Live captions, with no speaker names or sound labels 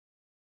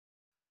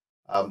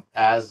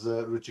As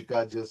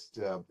Ruchika just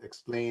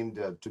explained,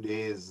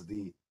 today is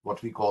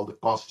what we call the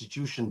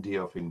Constitution Day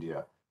of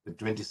India, the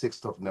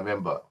 26th of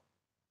November.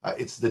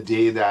 It's the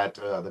day that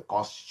the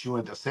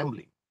Constituent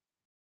Assembly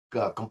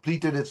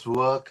completed its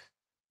work,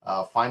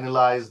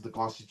 finalized the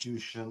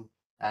Constitution,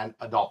 and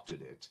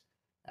adopted it.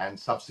 And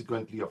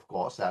subsequently, of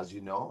course, as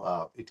you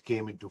know, it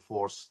came into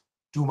force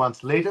 2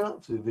 months later,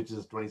 which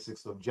is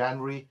 26th of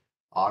January,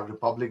 our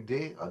Republic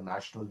Day, a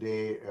national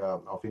day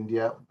of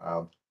India,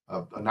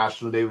 a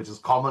national day which is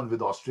common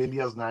with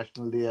Australia's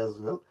National Day as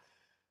well.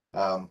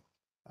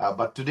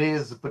 But today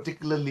is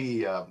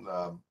particularly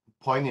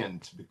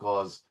poignant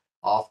because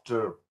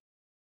after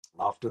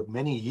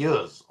many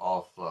years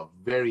of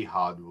very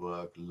hard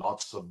work,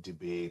 lots of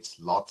debates,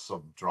 lots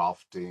of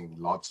drafting,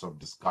 lots of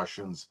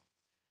discussions,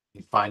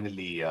 we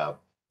finally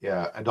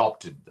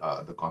adopted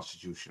the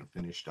Constitution,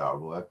 finished our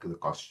work, the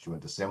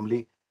Constituent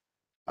Assembly.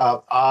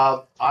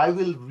 I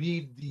will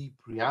read the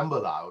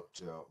preamble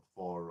out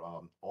for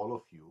all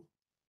of you.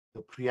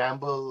 The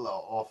preamble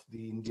of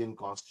the Indian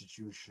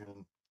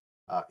Constitution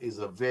is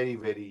a very,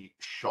 very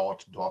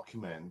short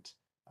document.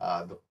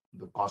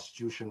 The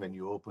Constitution, when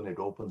you open it,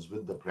 opens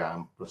with the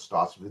preamble,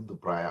 starts with the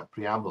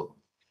preamble.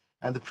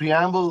 And the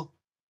preamble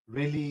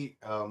really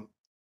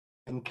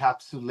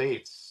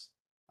encapsulates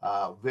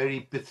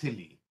very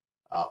pithily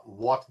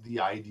what the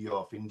idea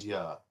of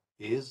India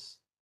is,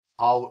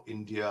 how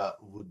India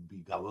would be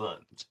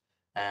governed,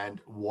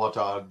 and what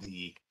are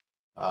the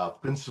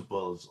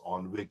principles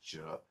on which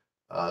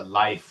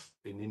life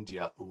in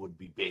India would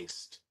be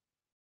based.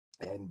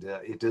 And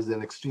it is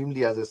an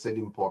extremely, as I said,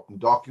 important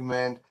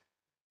document.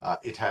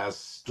 It has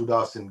stood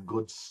us in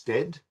good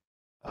stead.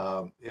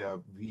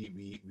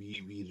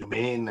 We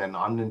remain an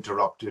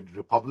uninterrupted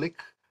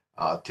republic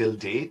till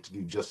date.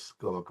 We've just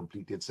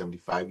completed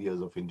 75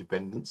 years of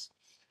independence.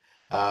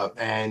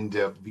 And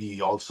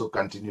we also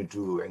continue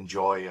to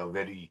enjoy a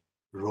very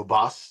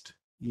robust,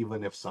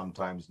 even if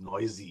sometimes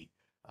noisy,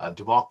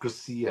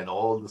 democracy and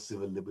all the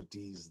civil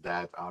liberties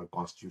that our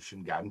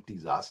Constitution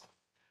guarantees us.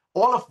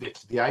 All of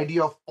which, the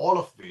idea of all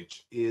of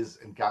which is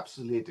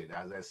encapsulated,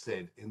 as I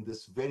said, in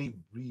this very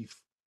brief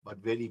but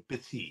very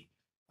pithy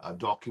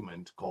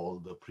document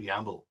called the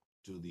preamble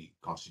to the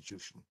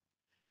Constitution.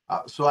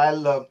 So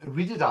I'll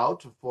read it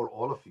out for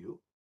all of you.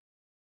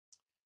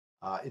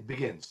 It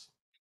begins.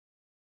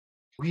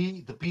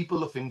 We, the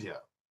people of India,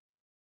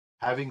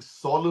 having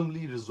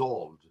solemnly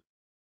resolved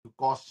to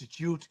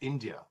constitute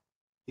India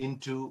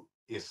into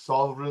a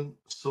sovereign,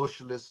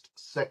 socialist,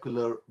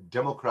 secular,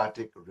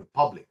 democratic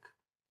republic,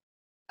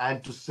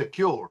 and to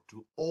secure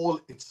to all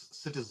its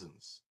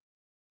citizens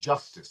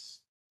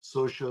justice,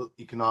 social,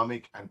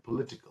 economic, and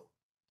political,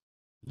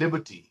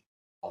 liberty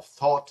of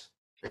thought,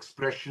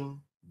 expression,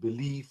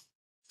 belief,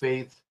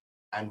 faith,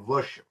 and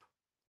worship,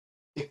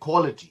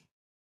 equality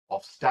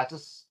of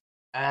status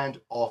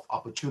and of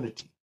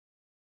opportunity,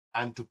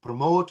 and to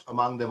promote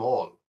among them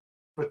all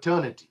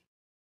fraternity,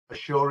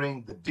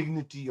 assuring the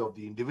dignity of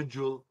the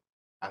individual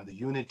and the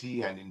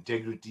unity and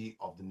integrity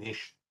of the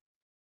nation.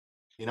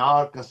 In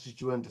our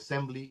Constituent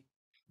Assembly,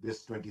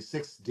 this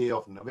 26th day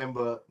of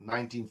November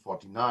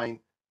 1949,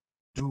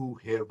 do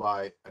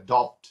hereby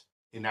adopt,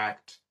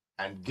 enact,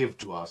 and give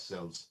to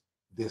ourselves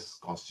this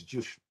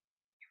Constitution.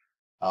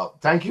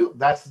 Thank you.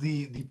 That's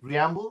the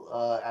preamble,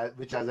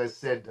 which, as I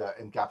said,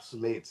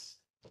 encapsulates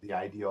the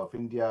idea of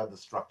India, the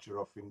structure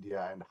of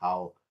India, and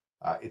how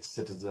its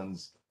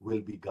citizens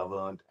will be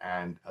governed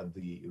and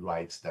the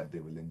rights that they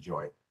will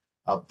enjoy.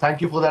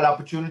 Thank you for that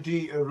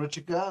opportunity,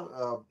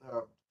 Ruchika,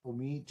 for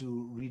me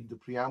to read the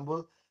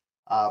preamble.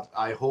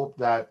 I hope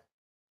that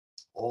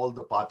all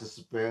the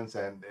participants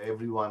and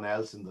everyone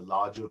else in the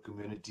larger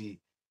community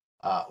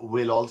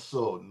will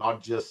also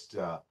not just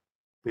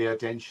pay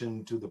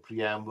attention to the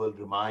preamble,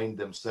 remind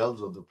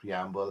themselves of the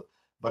preamble,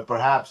 but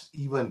perhaps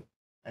even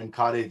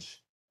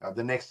encourage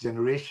the next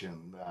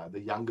generation, the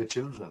younger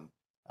children,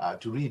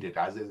 to read it.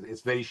 As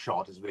it's very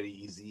short, it's very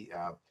easy,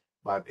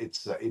 but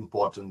it's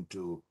important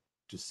to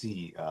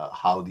see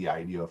how the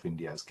idea of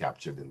India is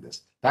captured in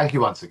this. Thank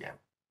you once again.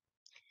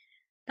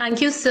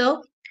 Thank you,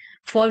 sir,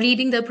 for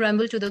reading the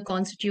preamble to the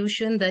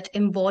Constitution that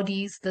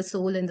embodies the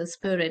soul and the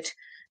spirit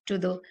to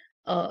the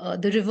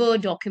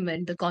revered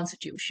document, the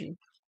Constitution.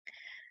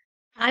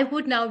 I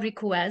would now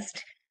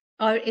request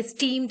our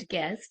esteemed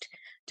guest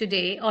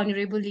today,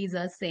 Honorable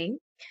Lisa Singh,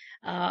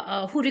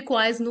 who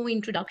requires no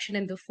introduction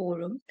in the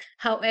forum.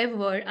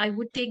 However, I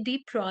would take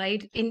deep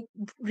pride in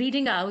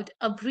reading out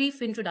a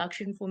brief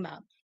introduction for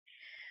ma'am.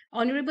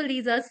 Honorable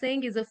Lisa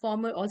Singh is a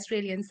former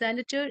Australian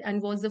senator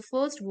and was the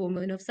first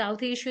woman of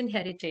South Asian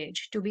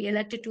heritage to be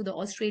elected to the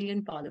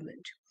Australian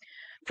Parliament.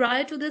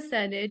 Prior to the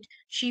Senate,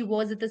 she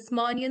was a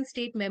Tasmanian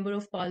State Member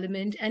of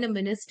Parliament and a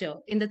minister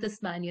in the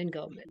Tasmanian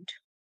government.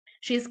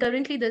 She is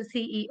currently the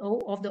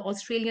CEO of the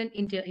Australian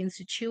India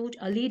Institute,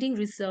 a leading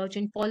research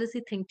and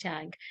policy think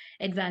tank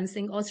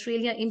advancing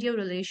Australia-India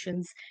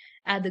relations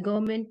at the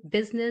government,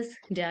 business,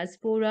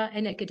 diaspora,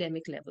 and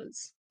academic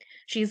levels.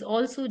 She is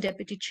also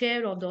Deputy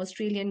Chair of the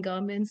Australian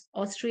Government's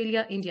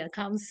Australia-India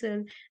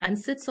Council and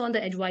sits on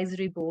the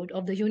advisory board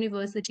of the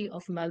University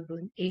of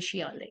Melbourne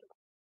Asia Link.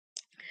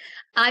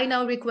 I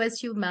now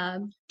request you,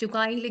 ma'am, to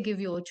kindly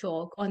give your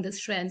talk on the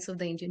strengths of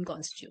the Indian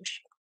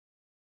Constitution.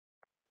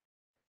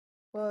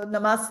 Well,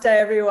 namaste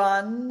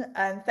everyone,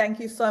 and thank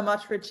you so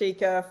much,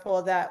 Rachika,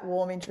 for that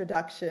warm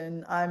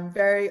introduction. I'm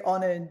very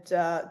honoured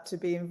to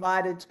be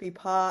invited to be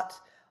part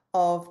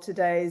of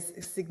today's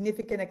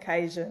significant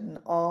occasion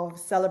of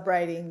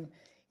celebrating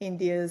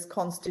India's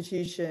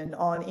Constitution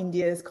on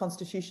India's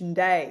Constitution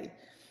Day,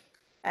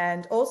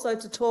 and also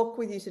to talk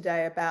with you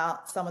today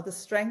about some of the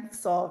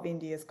strengths of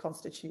India's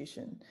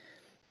Constitution.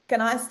 Can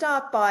I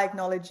start by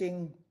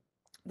acknowledging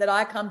that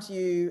I come to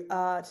you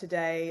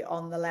today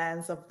on the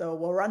lands of the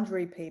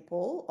Wurundjeri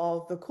people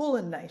of the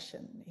Kulin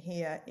Nation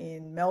here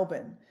in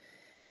Melbourne,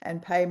 and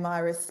pay my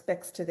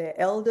respects to their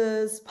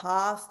elders,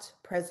 past,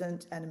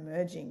 present, and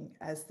emerging,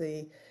 as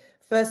the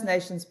First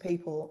Nations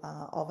people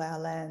of our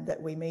land that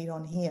we meet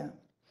on here.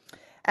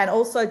 And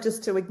also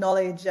just to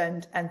acknowledge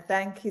and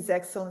thank His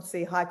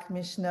Excellency High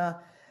Commissioner,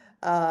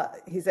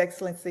 His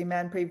Excellency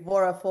Manpreet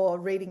Vora, for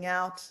reading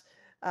out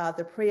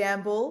the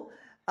preamble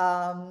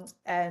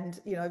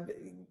and, you know,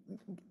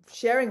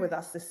 sharing with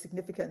us the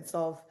significance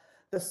of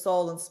the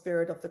soul and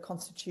spirit of the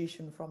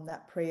Constitution from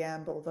that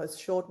preamble, those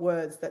short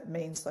words that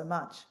mean so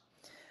much.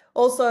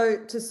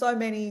 Also, to so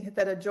many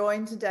that are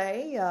joined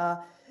today,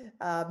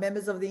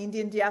 members of the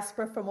Indian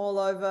diaspora from all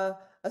over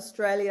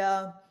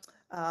Australia,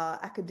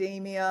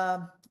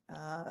 academia,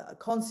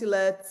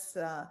 consulates,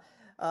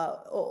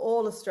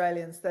 all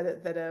Australians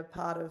that are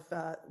part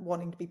of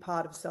wanting to be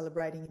part of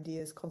celebrating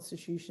India's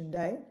Constitution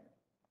Day.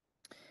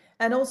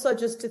 And also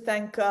just to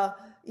thank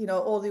you know,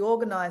 all the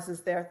organisers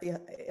there at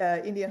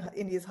the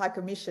India's High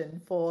Commission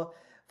for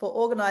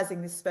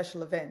organising this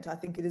special event. I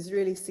think it is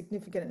really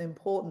significant and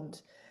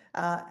important,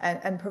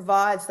 and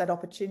provides that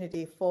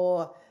opportunity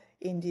for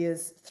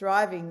India's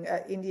thriving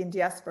Indian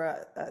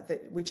diaspora,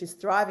 which is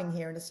thriving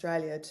here in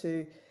Australia,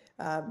 to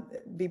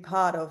be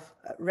part of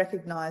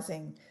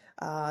recognising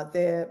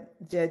their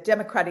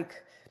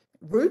democratic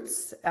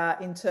roots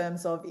in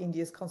terms of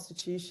India's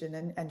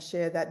Constitution, and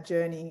share that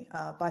journey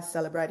by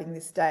celebrating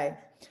this day.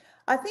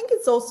 I think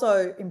it's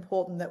also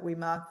important that we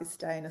mark this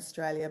day in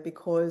Australia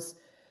because,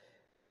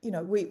 you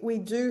know, we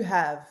do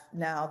have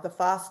now the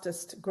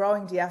fastest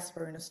growing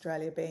diaspora in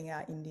Australia being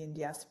our Indian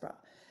diaspora.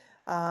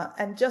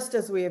 And just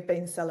as we have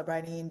been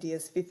celebrating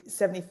India's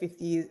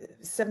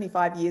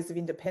 75 years of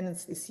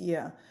independence this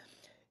year,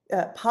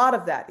 part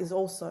of that is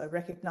also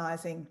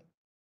recognising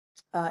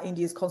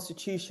India's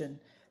Constitution,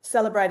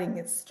 celebrating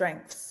its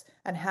strengths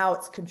and how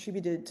it's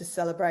contributed to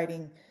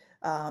celebrating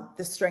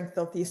the strength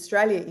of the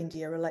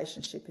Australia-India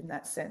relationship in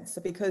that sense.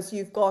 So because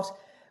you've got,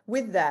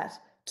 with that,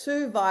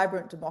 two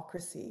vibrant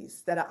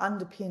democracies that are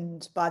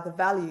underpinned by the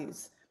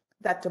values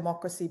that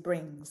democracy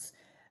brings.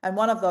 And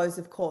one of those,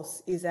 of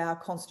course, is our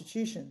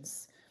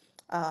constitutions,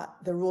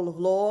 the rule of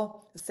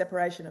law, the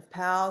separation of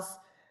powers,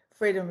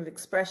 freedom of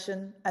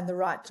expression, and the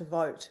right to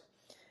vote.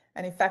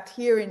 And in fact,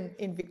 here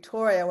in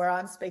Victoria, where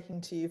I'm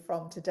speaking to you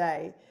from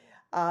today,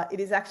 it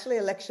is actually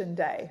election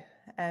day,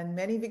 and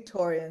many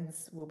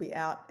Victorians will be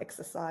out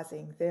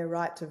exercising their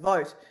right to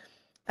vote.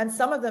 And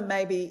some of them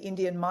may be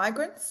Indian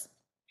migrants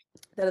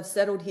that have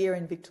settled here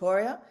in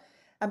Victoria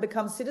and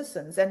become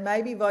citizens and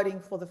may be voting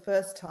for the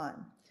first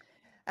time.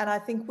 And I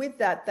think with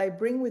that, they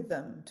bring with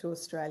them to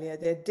Australia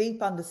their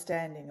deep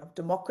understanding of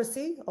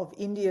democracy, of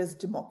India's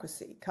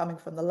democracy, coming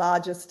from the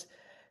largest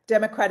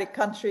democratic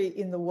country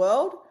in the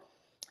world.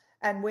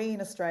 And we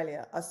in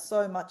Australia are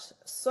so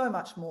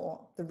much more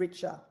the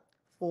richer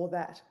for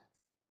that.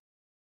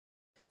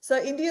 So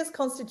India's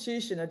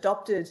constitution,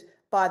 adopted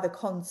by the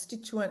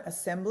Constituent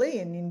Assembly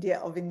in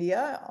India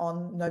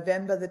on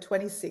November the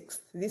 26th,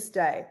 this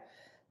day,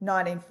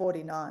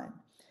 1949,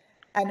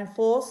 and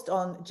enforced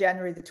on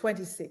January the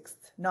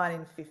 26th,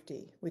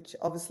 1950, which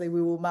obviously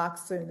we will mark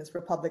soon as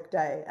Republic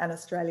Day and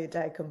Australia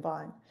Day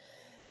combined.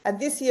 And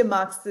this year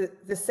marks the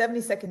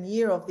 72nd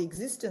year of the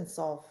existence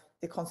of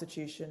the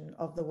constitution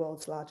of the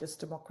world's largest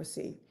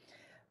democracy.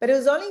 But it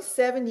was only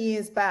 7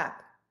 years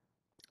back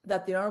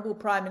that the Honourable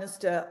Prime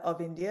Minister of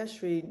India,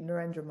 Shri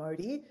Narendra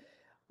Modi,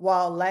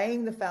 while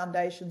laying the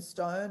foundation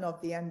stone of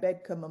the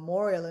Ambedkar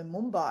Memorial in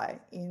Mumbai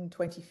in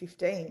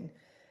 2015,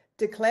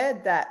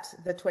 declared that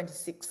the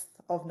 26th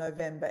of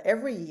November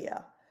every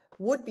year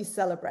would be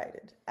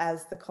celebrated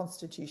as the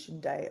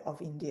Constitution Day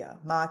of India,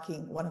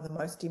 marking one of the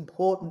most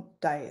important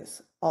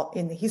days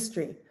in the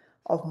history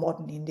of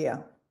modern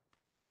India.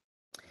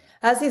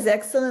 As His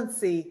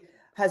Excellency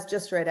has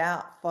just read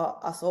out for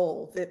us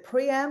all, the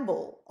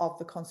preamble of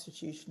the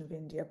Constitution of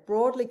India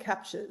broadly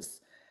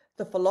captures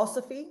the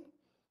philosophy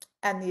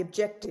and the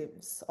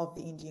objectives of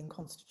the Indian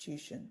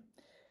Constitution.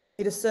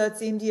 It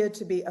asserts India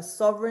to be a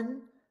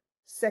sovereign,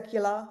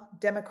 secular,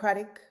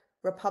 democratic,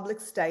 republic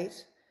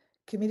state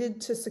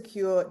committed to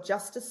secure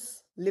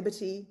justice,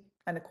 liberty,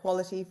 and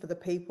equality for the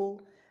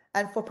people,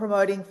 and for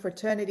promoting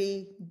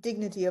fraternity,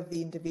 dignity of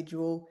the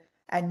individual,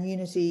 and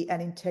unity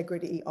and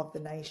integrity of the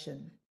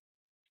nation.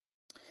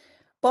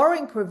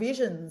 Borrowing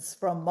provisions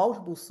from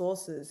multiple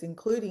sources,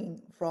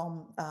 including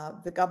from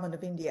the Government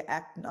of India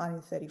Act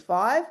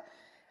 1935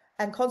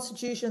 and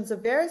constitutions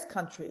of various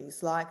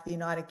countries like the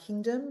United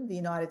Kingdom, the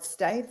United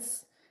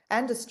States,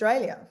 and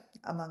Australia,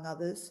 among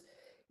others,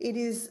 it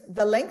is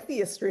the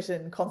lengthiest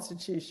written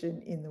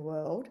constitution in the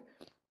world.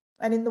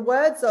 And in the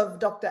words of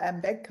Dr.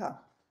 Ambedkar,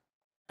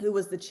 who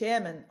was the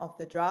chairman of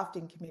the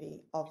drafting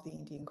committee of the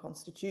Indian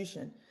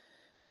Constitution,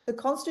 the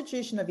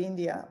Constitution of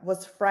India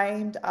was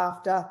framed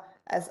after,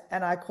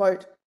 and I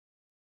quote,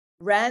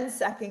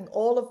 ransacking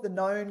all of the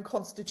known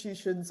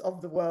constitutions of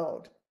the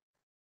world.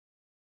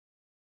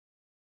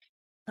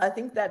 I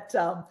think that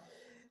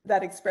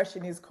that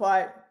expression is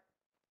quite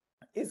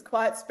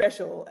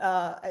special.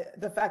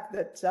 The fact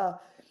that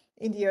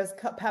India has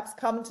perhaps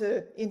come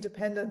to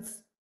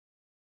independence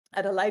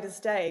at a later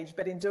stage,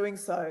 but in doing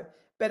so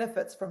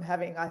benefits from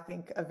having, I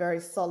think, a very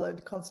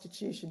solid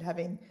constitution,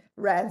 having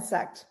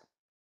ransacked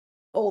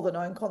all the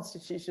known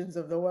constitutions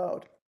of the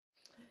world.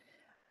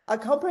 A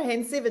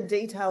comprehensive and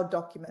detailed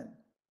document,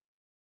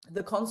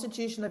 the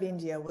Constitution of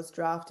India, was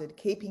drafted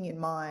keeping in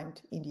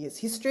mind India's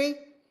history,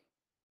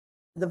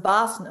 the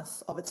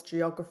vastness of its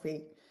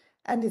geography,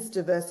 and its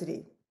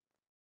diversity.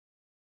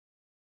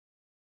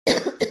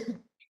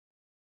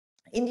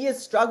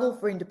 India's struggle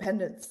for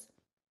independence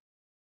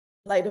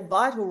played a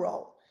vital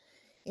role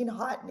in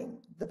heightening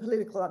the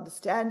political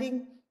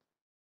understanding,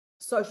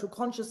 social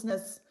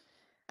consciousness,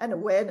 and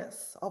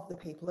awareness of the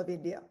people of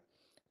India,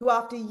 who,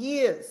 after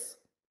years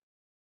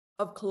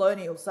of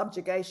colonial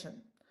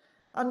subjugation,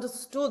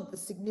 understood the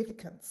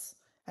significance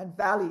and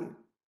value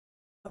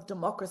of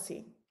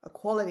democracy,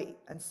 equality,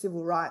 and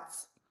civil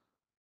rights.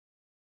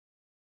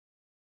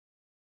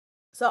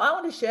 So I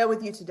want to share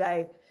with you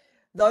today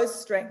those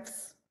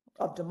strengths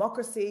of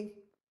democracy,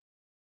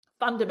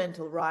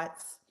 fundamental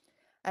rights,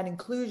 and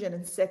inclusion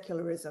and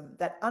secularism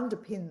that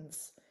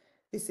underpins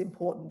this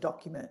important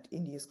document,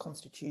 India's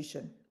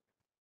Constitution.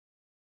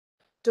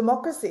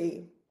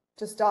 Democracy,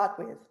 to start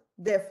with,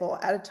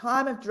 therefore, at a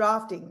time of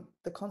drafting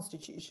the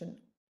Constitution,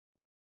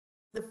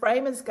 the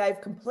framers gave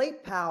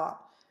complete power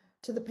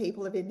to the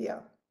people of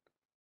India.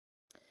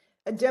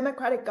 A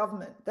democratic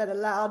government that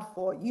allowed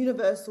for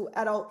universal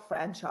adult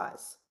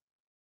franchise.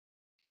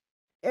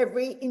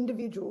 Every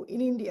individual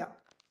in India,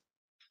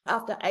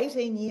 after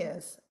 18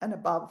 years and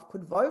above,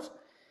 could vote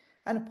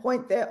and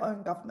appoint their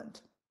own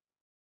government.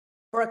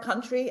 For a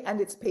country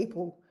and its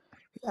people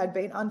who had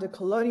been under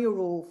colonial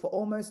rule for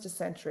almost a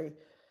century,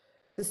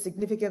 the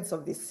significance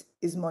of this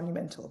is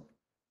monumental.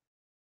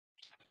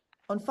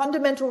 On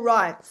fundamental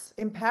rights,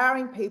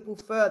 empowering people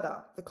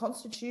further, the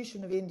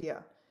Constitution of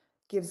India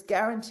gives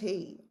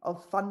guarantee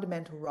of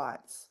fundamental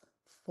rights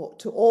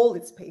to all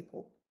its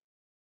people,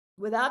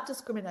 without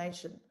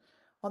discrimination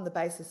on the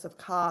basis of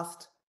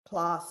caste,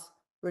 class,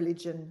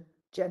 religion,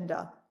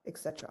 gender,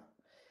 etc.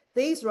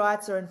 These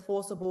rights are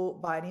enforceable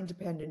by an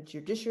independent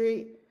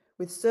judiciary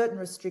with certain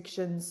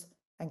restrictions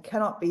and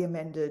cannot be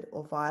amended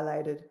or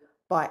violated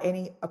by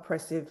any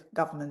oppressive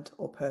government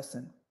or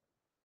person.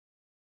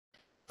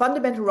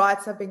 Fundamental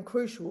rights have been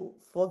crucial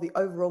for the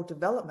overall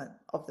development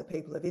of the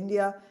people of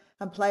India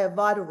and play a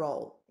vital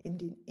role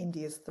in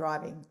India's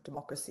thriving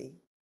democracy.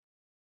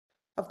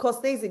 Of course,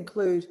 these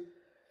include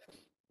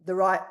the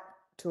right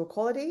to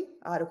equality,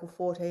 Article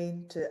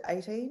 14 to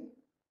 18,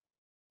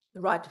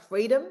 the right to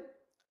freedom,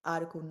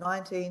 Article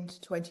 19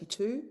 to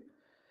 22,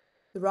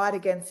 the right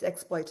against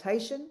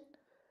exploitation,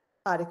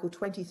 Article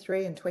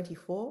 23 and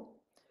 24,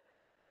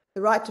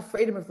 the right to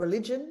freedom of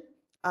religion,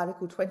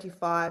 Article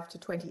 25 to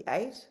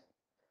 28,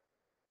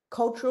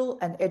 cultural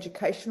and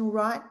educational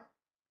right,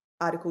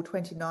 Article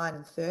 29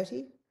 and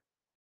 30,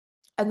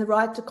 and the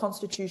right to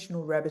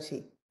constitutional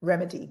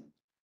remedy.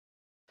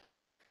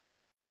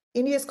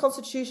 India's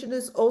constitution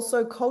is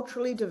also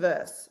culturally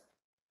diverse.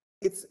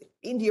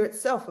 India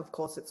itself, of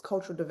course, its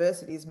cultural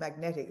diversity is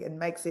magnetic and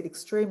makes it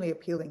extremely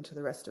appealing to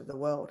the rest of the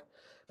world.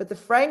 But the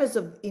framers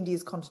of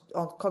India's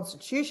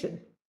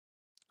constitution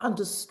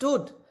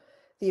understood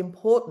the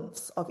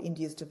importance of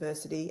India's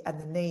diversity and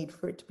the need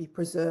for it to be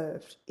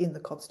preserved in the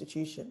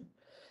constitution.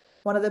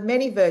 One of the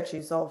many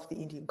virtues of the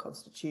Indian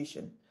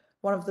constitution,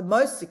 one of the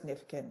most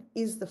significant,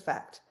 is the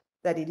fact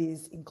that it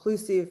is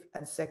inclusive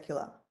and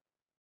secular.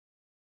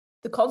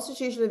 The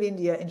Constitution of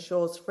India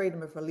ensures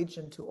freedom of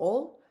religion to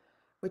all,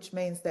 which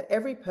means that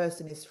every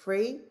person is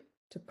free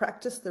to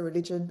practice the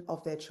religion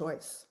of their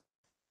choice.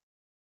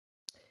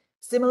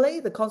 Similarly,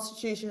 the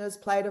Constitution has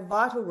played a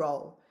vital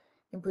role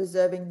in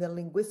preserving the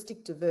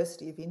linguistic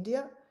diversity of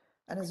India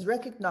and has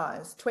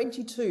recognised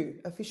 22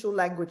 official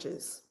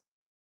languages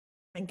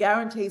and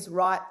guarantees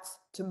rights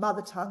to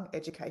mother tongue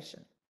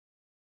education.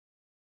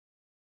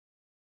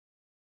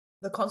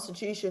 The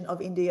Constitution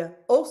of India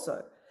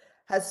also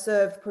has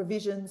served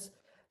provisions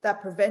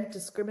that prevent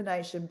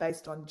discrimination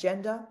based on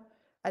gender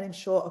and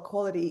ensure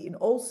equality in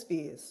all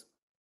spheres,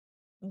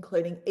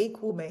 including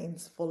equal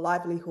means for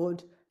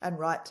livelihood and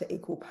right to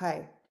equal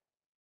pay.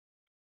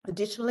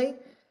 Additionally, the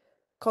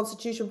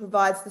Constitution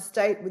provides the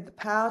state with the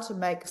power to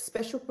make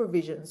special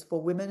provisions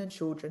for women and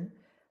children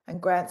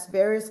and grants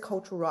various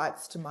cultural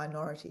rights to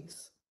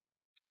minorities.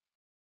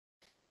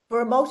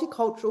 For a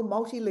multicultural,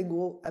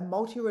 multilingual, and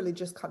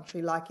multi-religious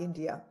country like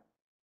India,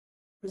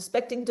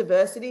 respecting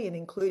diversity and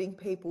including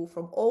people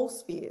from all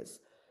spheres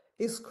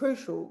is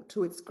crucial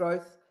to its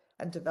growth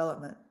and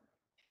development.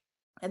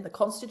 And the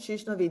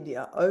Constitution of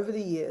India over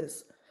the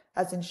years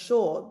has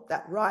ensured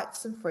that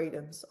rights and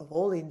freedoms of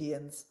all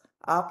Indians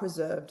are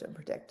preserved and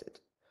protected.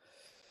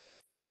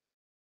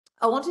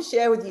 I want to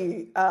share with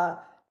you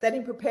that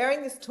in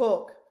preparing this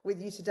talk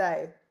with you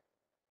today,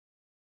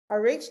 I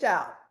reached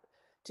out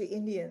to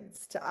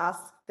Indians to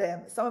ask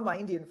them, some of my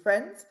Indian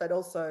friends, but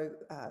also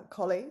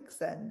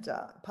colleagues and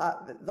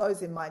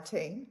those in my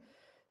team,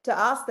 to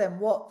ask them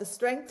what the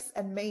strengths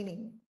and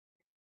meaning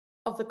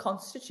of the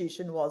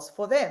Constitution was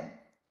for them.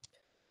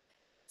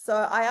 So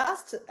I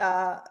asked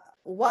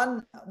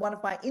one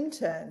of my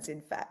interns,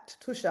 in fact,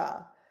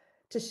 Tushar,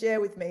 to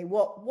share with me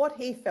what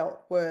he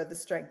felt were the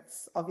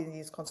strengths of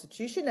India's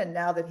Constitution, and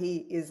now that he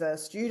is a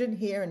student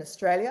here in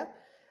Australia,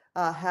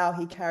 how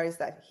he carries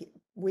that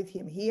with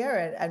him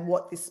here and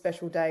what this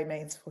special day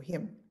means for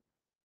him.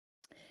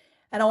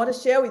 And I want to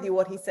share with you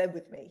what he said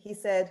with me. He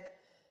said,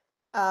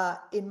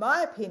 in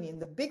my opinion,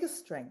 the biggest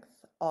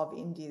strength of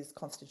India's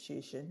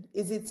Constitution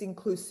is its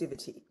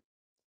inclusivity,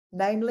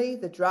 namely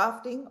the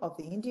drafting of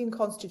the Indian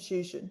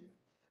Constitution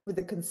with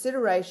the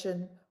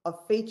consideration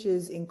of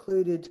features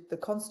included the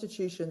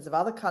constitutions of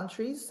other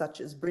countries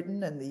such as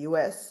Britain and the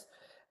US,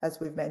 as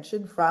we've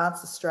mentioned,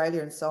 France,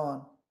 Australia, and so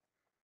on.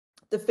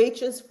 The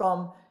features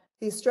from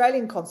the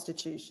Australian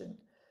Constitution,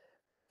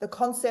 the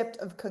concept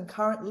of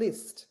concurrent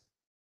list,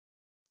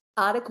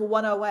 Article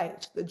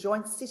 108, the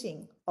joint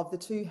sitting of the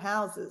two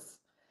houses,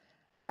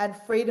 and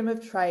freedom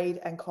of trade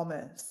and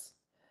commerce.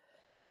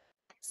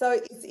 So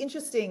it's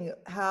interesting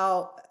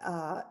how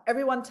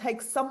everyone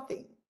takes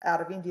something out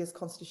of India's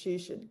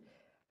Constitution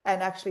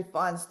and actually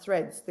finds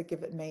threads that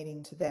give it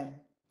meaning to them.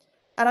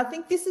 And I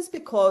think this is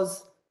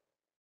because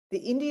the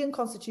Indian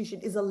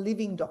Constitution is a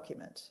living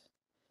document.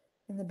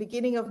 In the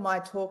beginning of my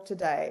talk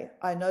today,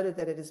 I noted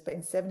that it has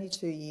been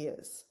 72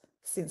 years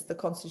since the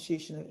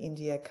Constitution of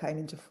India came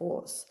into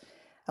force.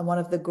 And one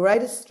of the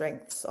greatest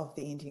strengths of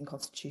the Indian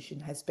Constitution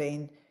has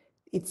been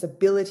its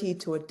ability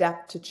to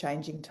adapt to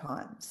changing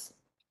times.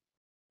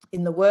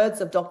 In the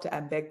words of Dr.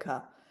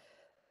 Ambedkar,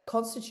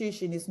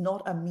 Constitution is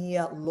not a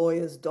mere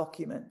lawyer's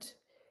document.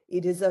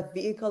 It is a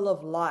vehicle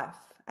of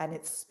life, and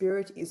its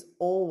spirit is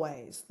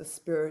always the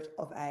spirit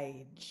of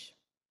age.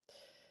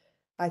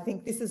 I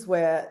think this is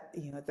where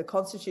the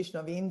Constitution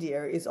of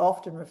India is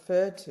often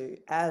referred to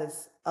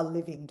as a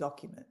living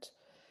document,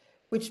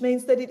 which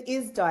means that it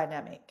is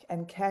dynamic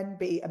and can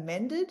be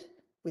amended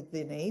with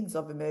the needs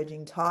of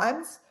emerging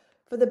times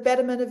for the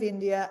betterment of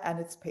India and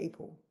its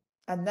people.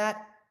 And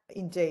that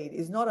indeed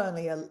is not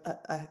only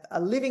a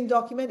living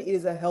document, it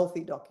is a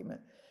healthy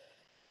document.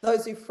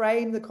 Those who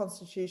framed the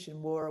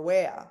Constitution were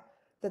aware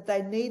that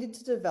they needed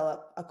to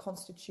develop a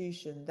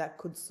constitution that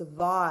could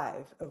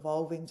survive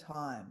evolving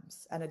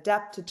times and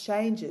adapt to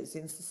changes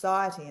in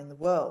society and the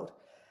world.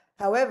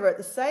 However, at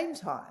the same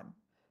time,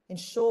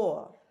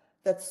 ensure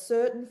that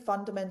certain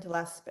fundamental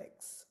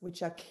aspects,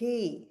 which are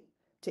key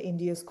to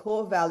India's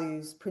core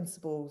values,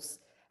 principles,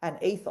 and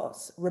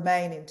ethos,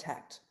 remain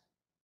intact.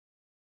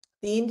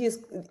 The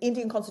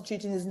Indian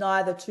Constitution is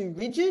neither too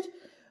rigid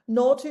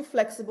nor too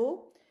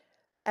flexible,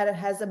 and it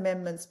has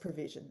amendments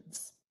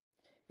provisions.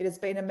 It has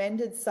been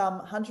amended some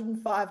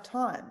 105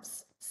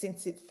 times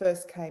since it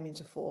first came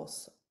into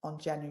force on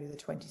January the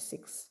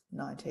 26th,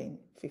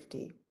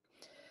 1950.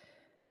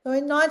 So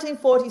in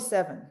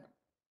 1947,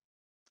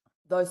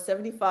 those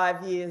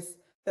 75 years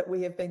that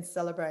we have been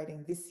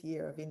celebrating this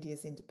year of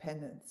India's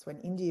independence, when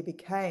India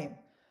became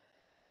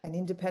an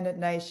independent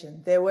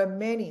nation, there were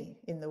many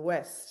in the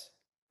West,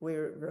 we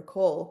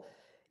recall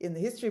in the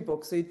history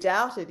books, who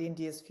doubted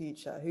India's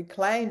future, who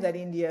claimed that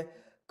India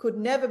could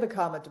never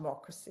become a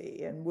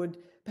democracy and would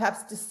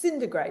perhaps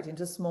disintegrate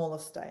into smaller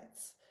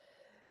states.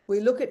 We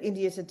look at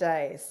India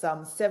today,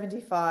 some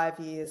 75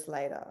 years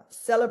later,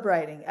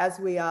 celebrating, as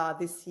we are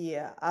this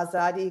year,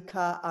 Azadi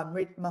Ka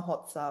Amrit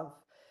Mahotsav.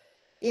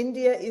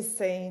 India is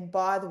seen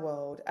by the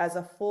world as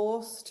a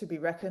force to be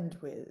reckoned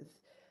with,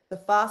 the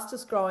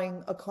fastest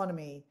growing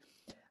economy,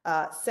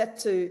 set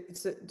to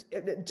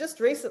just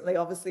recently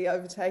obviously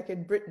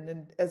overtaken Britain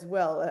and as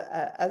well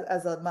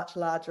as a much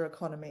larger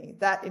economy.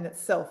 That in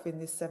itself in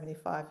this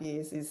 75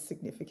 years is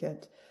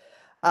significant.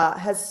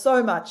 Has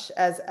so much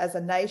as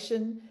a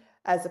nation,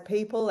 as a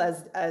people,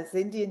 as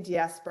Indian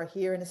diaspora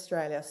here in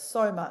Australia,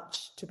 so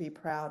much to be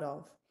proud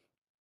of.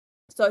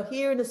 So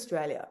here in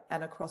Australia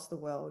and across the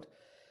world,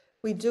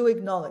 we do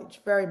acknowledge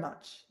very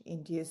much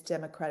India's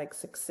democratic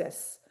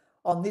success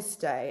on this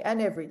day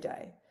and every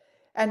day.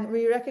 And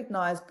we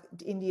recognise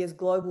India's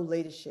global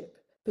leadership,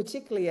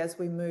 particularly as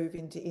we move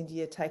into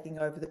India taking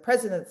over the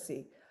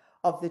presidency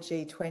of the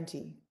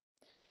G20.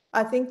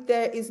 I think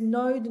there is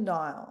no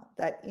denial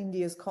that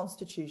India's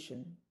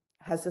constitution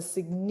has a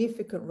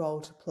significant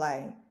role to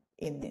play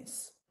in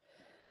this.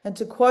 And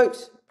to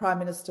quote Prime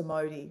Minister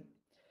Modi,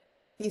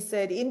 he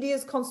said,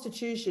 India's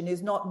constitution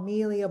is not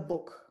merely a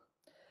book,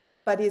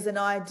 but is an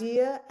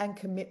idea and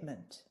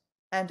commitment,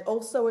 and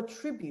also a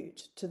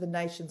tribute to the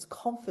nation's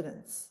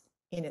confidence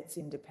in its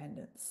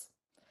independence.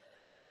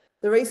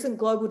 The recent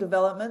global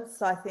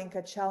developments, I think,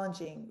 are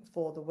challenging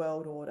for the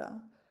world order.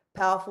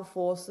 Powerful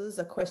forces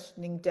are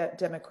questioning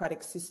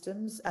democratic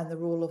systems and the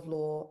rule of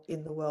law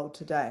in the world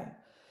today.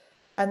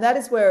 And that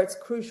is where it's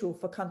crucial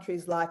for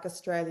countries like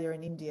Australia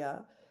and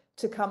India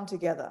to come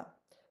together,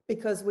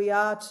 because we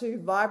are two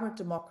vibrant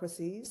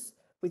democracies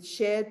with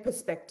shared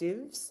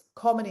perspectives,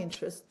 common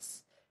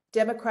interests,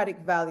 democratic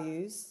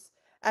values,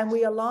 and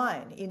we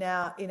align in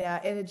our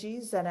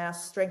energies and our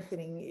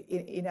strengthening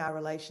in our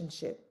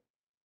relationship.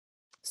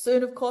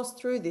 Soon, of course,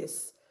 through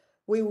this,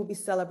 we will be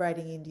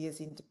celebrating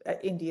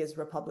India's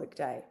Republic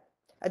Day,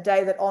 a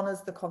day that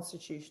honours the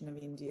constitution of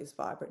India's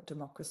vibrant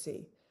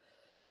democracy.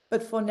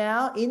 But for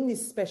now, in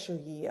this special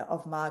year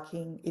of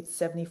marking its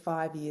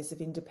 75 years of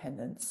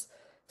independence,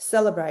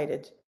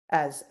 celebrated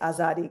as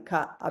Azadi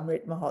Ka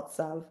Amrit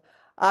Mahotsav,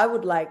 I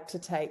would like to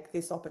take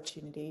this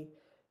opportunity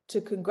to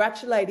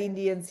congratulate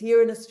Indians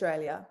here in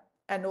Australia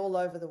and all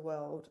over the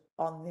world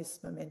on this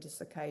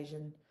momentous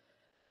occasion,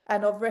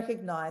 and of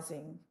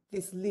recognising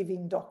this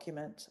living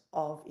document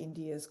of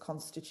India's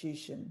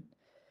constitution.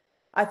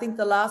 I think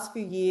the last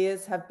few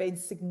years have been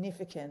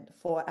significant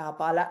for our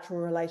bilateral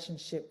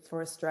relationship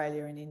for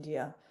Australia and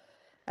India.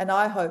 And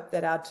I hope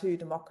that our two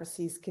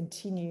democracies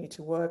continue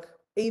to work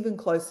even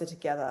closer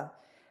together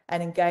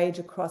and engage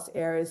across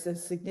areas of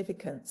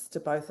significance to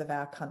both of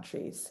our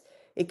countries.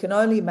 It can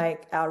only make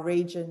our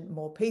region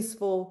more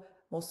peaceful,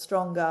 more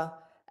stronger,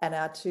 and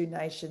our two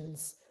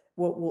nations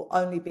will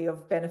only be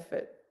of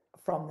benefit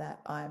from that,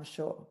 I am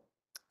sure.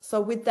 So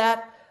with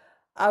that,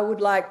 I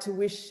would like to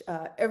wish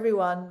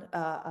everyone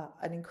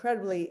an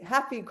incredibly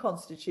happy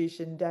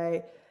Constitution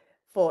Day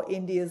for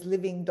India's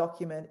living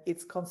document,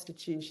 its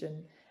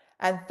constitution.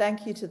 And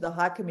thank you to the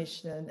High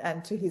Commissioner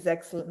and to His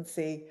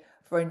Excellency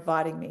for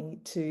inviting me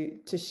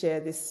to share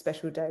this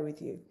special day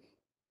with you.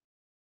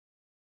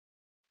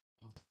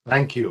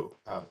 Thank you.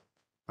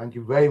 Thank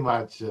you very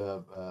much,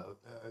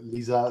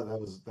 Lisa.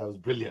 That was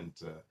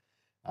brilliant.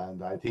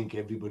 And I think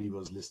everybody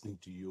was listening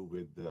to you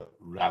with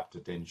rapt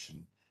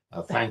attention.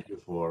 Thank you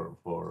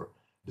for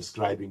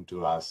describing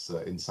to us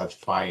in such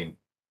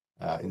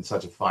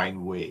a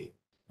fine way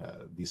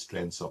the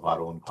strengths of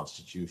our own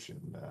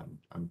constitution.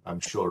 I'm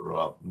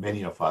sure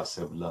many of us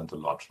have learned a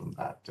lot from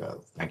that.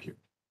 Thank you.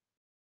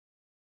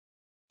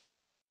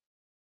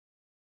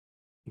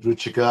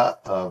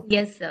 Ruchika.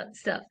 Yes,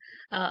 sir.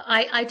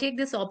 I take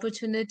this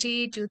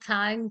opportunity to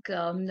thank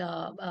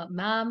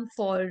ma'am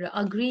for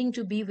agreeing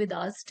to be with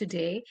us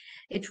today.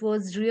 It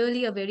was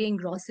really a very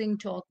engrossing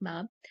talk,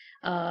 ma'am.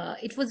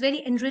 It was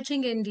very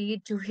enriching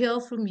indeed to hear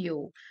from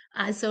you.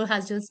 As sir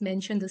has just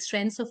mentioned, the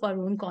strengths of our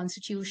own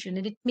constitution,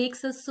 and it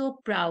makes us so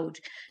proud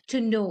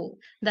to know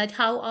that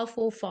how our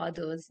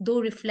forefathers,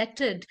 though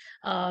reflected,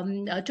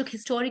 took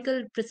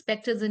historical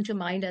perspectives into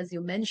mind, as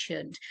you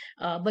mentioned,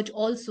 but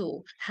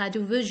also had a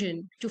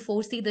vision to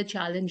foresee the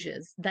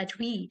challenges that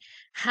we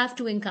have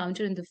to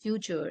encounter in the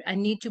future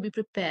and need to be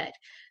prepared.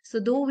 So,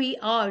 though we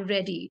are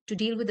ready to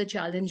deal with the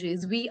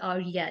challenges, we are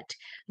yet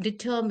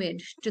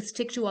determined to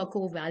stick to our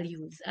core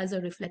values as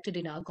are reflected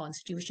in our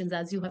constitutions,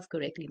 as you have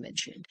correctly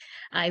mentioned.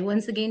 I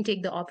once again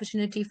take the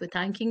opportunity for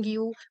thanking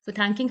you, for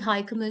thanking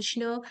High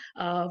Commissioner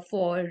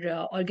for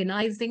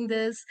organizing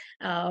this,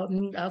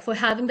 for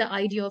having the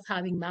idea of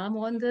having ma'am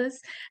on this,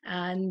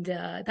 and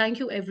thank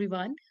you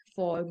everyone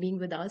for being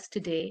with us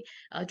today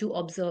to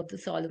observe the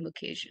solemn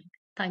occasion.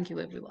 Thank you,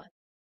 everyone.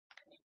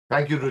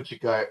 Thank you,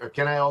 Ruchika.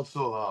 Can I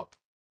also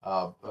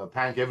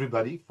thank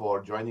everybody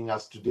for joining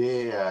us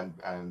today,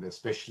 and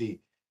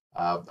especially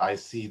I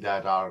see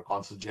that our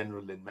Consul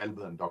General in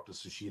Melbourne, Dr.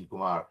 Sushil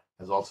Kumar,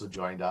 has also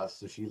joined us.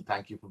 Sushil,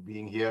 thank you for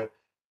being here.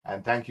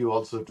 And thank you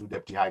also to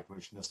Deputy High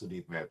Commissioner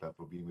Sudeep Mehta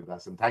for being with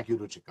us. And thank you,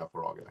 Ruchika,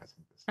 for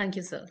organizing this. Thank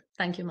you, sir.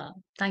 Thank you, ma'am.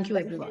 Thank you,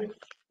 everyone.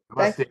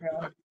 Namaste,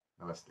 everybody.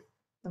 Namaste.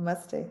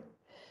 Namaste.